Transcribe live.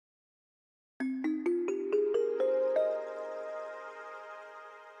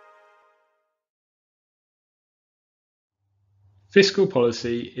Fiscal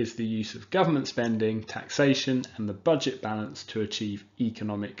policy is the use of government spending, taxation, and the budget balance to achieve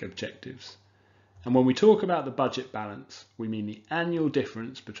economic objectives. And when we talk about the budget balance, we mean the annual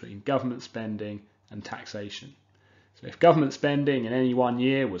difference between government spending and taxation. So if government spending in any one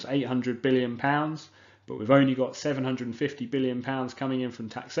year was £800 billion, but we've only got £750 billion coming in from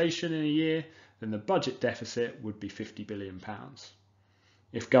taxation in a year, then the budget deficit would be £50 billion.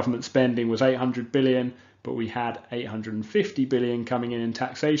 If government spending was 800 billion, but we had 850 billion coming in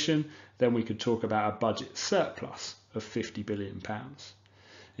taxation, then we could talk about a budget surplus of 50 billion pounds.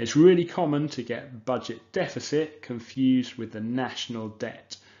 It's really common to get budget deficit confused with the national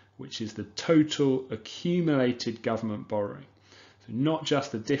debt, which is the total accumulated government borrowing. So not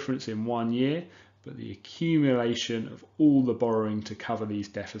just the difference in one year, but the accumulation of all the borrowing to cover these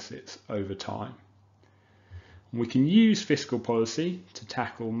deficits over time. We can use fiscal policy to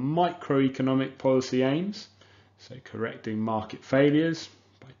tackle microeconomic policy aims, so correcting market failures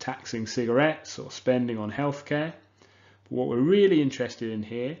by taxing cigarettes or spending on healthcare. But what we're really interested in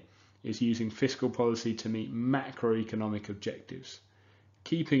here is using fiscal policy to meet macroeconomic objectives,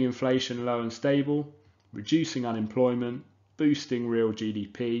 keeping inflation low and stable, reducing unemployment, boosting real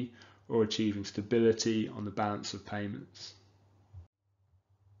GDP, or achieving stability on the balance of payments.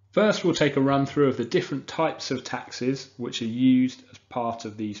 First, we'll take a run through of the different types of taxes which are used as part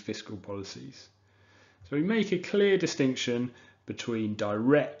of these fiscal policies. So we make a clear distinction between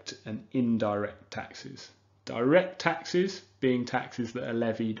direct and indirect taxes. Direct taxes being taxes that are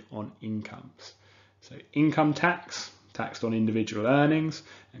levied on incomes. So income tax, taxed on individual earnings,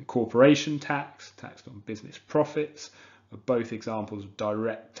 and corporation tax, taxed on business profits, are both examples of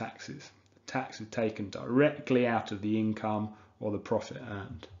direct taxes. The tax is taken directly out of the income or the profit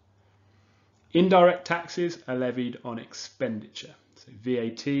earned. Indirect taxes are levied on expenditure. So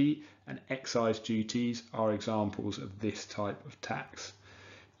VAT and excise duties are examples of this type of tax.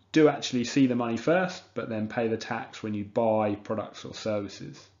 You do actually see the money first, but then pay the tax when you buy products or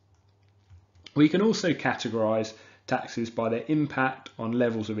services. We can also categorise taxes by their impact on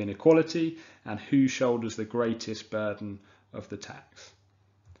levels of inequality and who shoulders the greatest burden of the tax.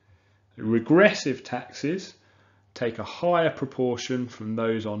 Regressive taxes take a higher proportion from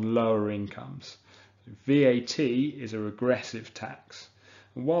those on lower incomes. VAT is a regressive tax.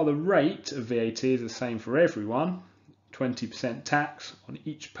 And while the rate of VAT is the same for everyone, 20% tax on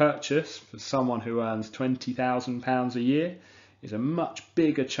each purchase for someone who earns £20,000 a year is a much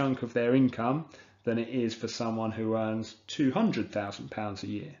bigger chunk of their income than it is for someone who earns £200,000 a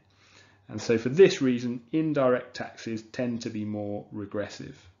year. And so for this reason, indirect taxes tend to be more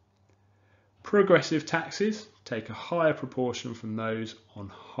regressive. Progressive taxes take a higher proportion from those on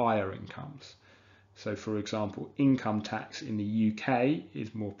higher incomes. So for example, income tax in the UK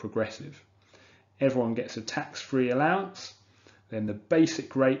is more progressive. Everyone gets a tax-free allowance. Then the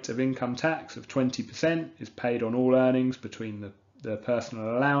basic rate of income tax of 20% is paid on all earnings between the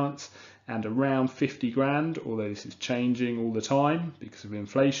personal allowance and around 50 grand, although this is changing all the time because of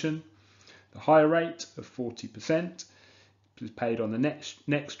inflation. The higher rate of 40% is paid on the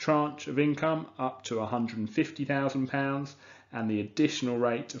next tranche of income up to £150,000, and the additional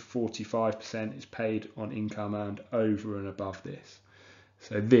rate of 45% is paid on income earned over and above this.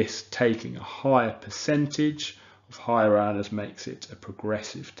 So this taking a higher percentage of higher earners makes it a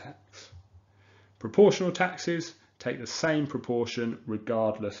progressive tax. Proportional taxes take the same proportion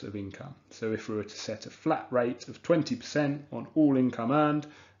regardless of income. So if we were to set a flat rate of 20% on all income earned,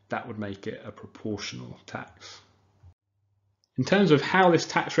 that would make it a proportional tax. In terms of how this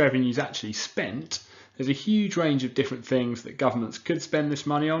tax revenue is actually spent, there's a huge range of different things that governments could spend this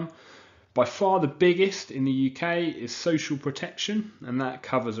money on. By far the biggest in the UK is social protection, and that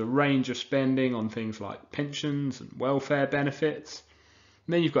covers a range of spending on things like pensions and welfare benefits.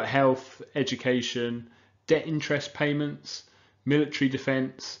 And then you've got health, education, debt interest payments, military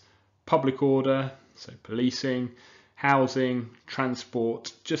defence, public order, so policing, housing,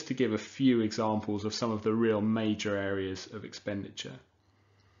 transport, just to give a few examples of some of the real major areas of expenditure.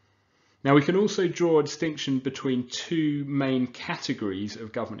 Now we can also draw a distinction between two main categories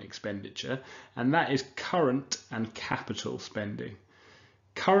of government expenditure, and that is current and capital spending.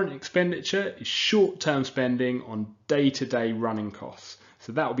 Current expenditure is short-term spending on day-to-day running costs.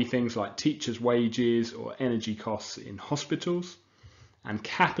 So that will be things like teachers' wages or energy costs in hospitals. And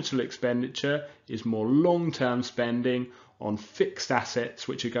capital expenditure is more long-term spending on fixed assets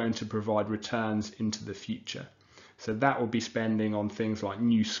which are going to provide returns into the future. So that will be spending on things like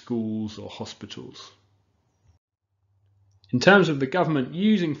new schools or hospitals. In terms of the government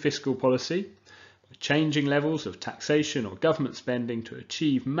using fiscal policy, by changing levels of taxation or government spending to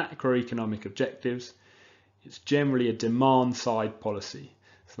achieve macroeconomic objectives, It's generally a demand side policy.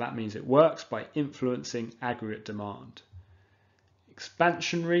 So that means it works by influencing aggregate demand.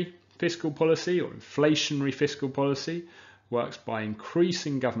 Expansionary fiscal policy or inflationary fiscal policy works by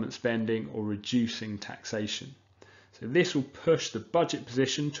increasing government spending or reducing taxation. So this will push the budget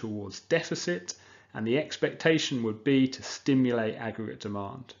position towards deficit, and the expectation would be to stimulate aggregate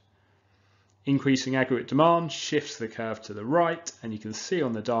demand. Increasing aggregate demand shifts the curve to the right, and you can see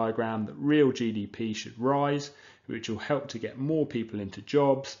on the diagram that real GDP should rise, which will help to get more people into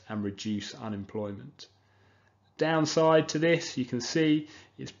jobs and reduce unemployment. Downside to this, you can see,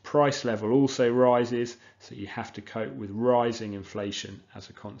 is price level also rises, so you have to cope with rising inflation as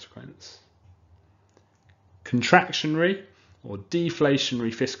a consequence. Contractionary or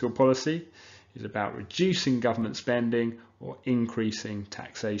deflationary fiscal policy is about reducing government spending or increasing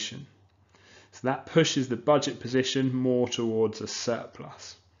taxation. So that pushes the budget position more towards a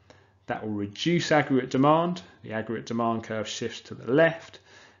surplus. That will reduce aggregate demand. The aggregate demand curve shifts to the left,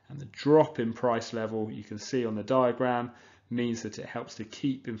 and the drop in price level you can see on the diagram means that it helps to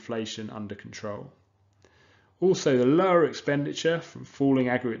keep inflation under control. Also, the lower expenditure from falling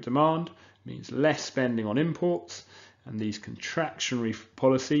aggregate demand means less spending on imports, and these contractionary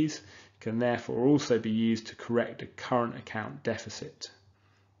policies can therefore also be used to correct a current account deficit.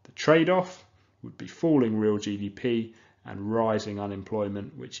 The trade-off would be falling real GDP and rising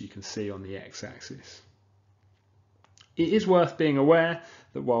unemployment, which you can see on the x-axis. It is worth being aware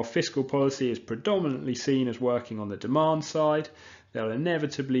that while fiscal policy is predominantly seen as working on the demand side, there will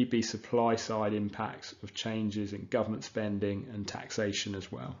inevitably be supply side impacts of changes in government spending and taxation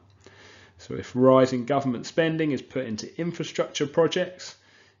as well. So if rising government spending is put into infrastructure projects,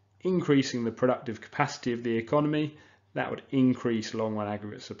 increasing the productive capacity of the economy, that would increase long-run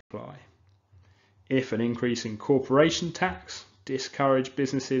aggregate supply. If an increase in corporation tax discouraged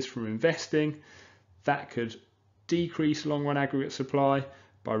businesses from investing, that could decrease long-run aggregate supply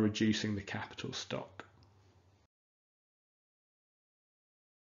by reducing the capital stock.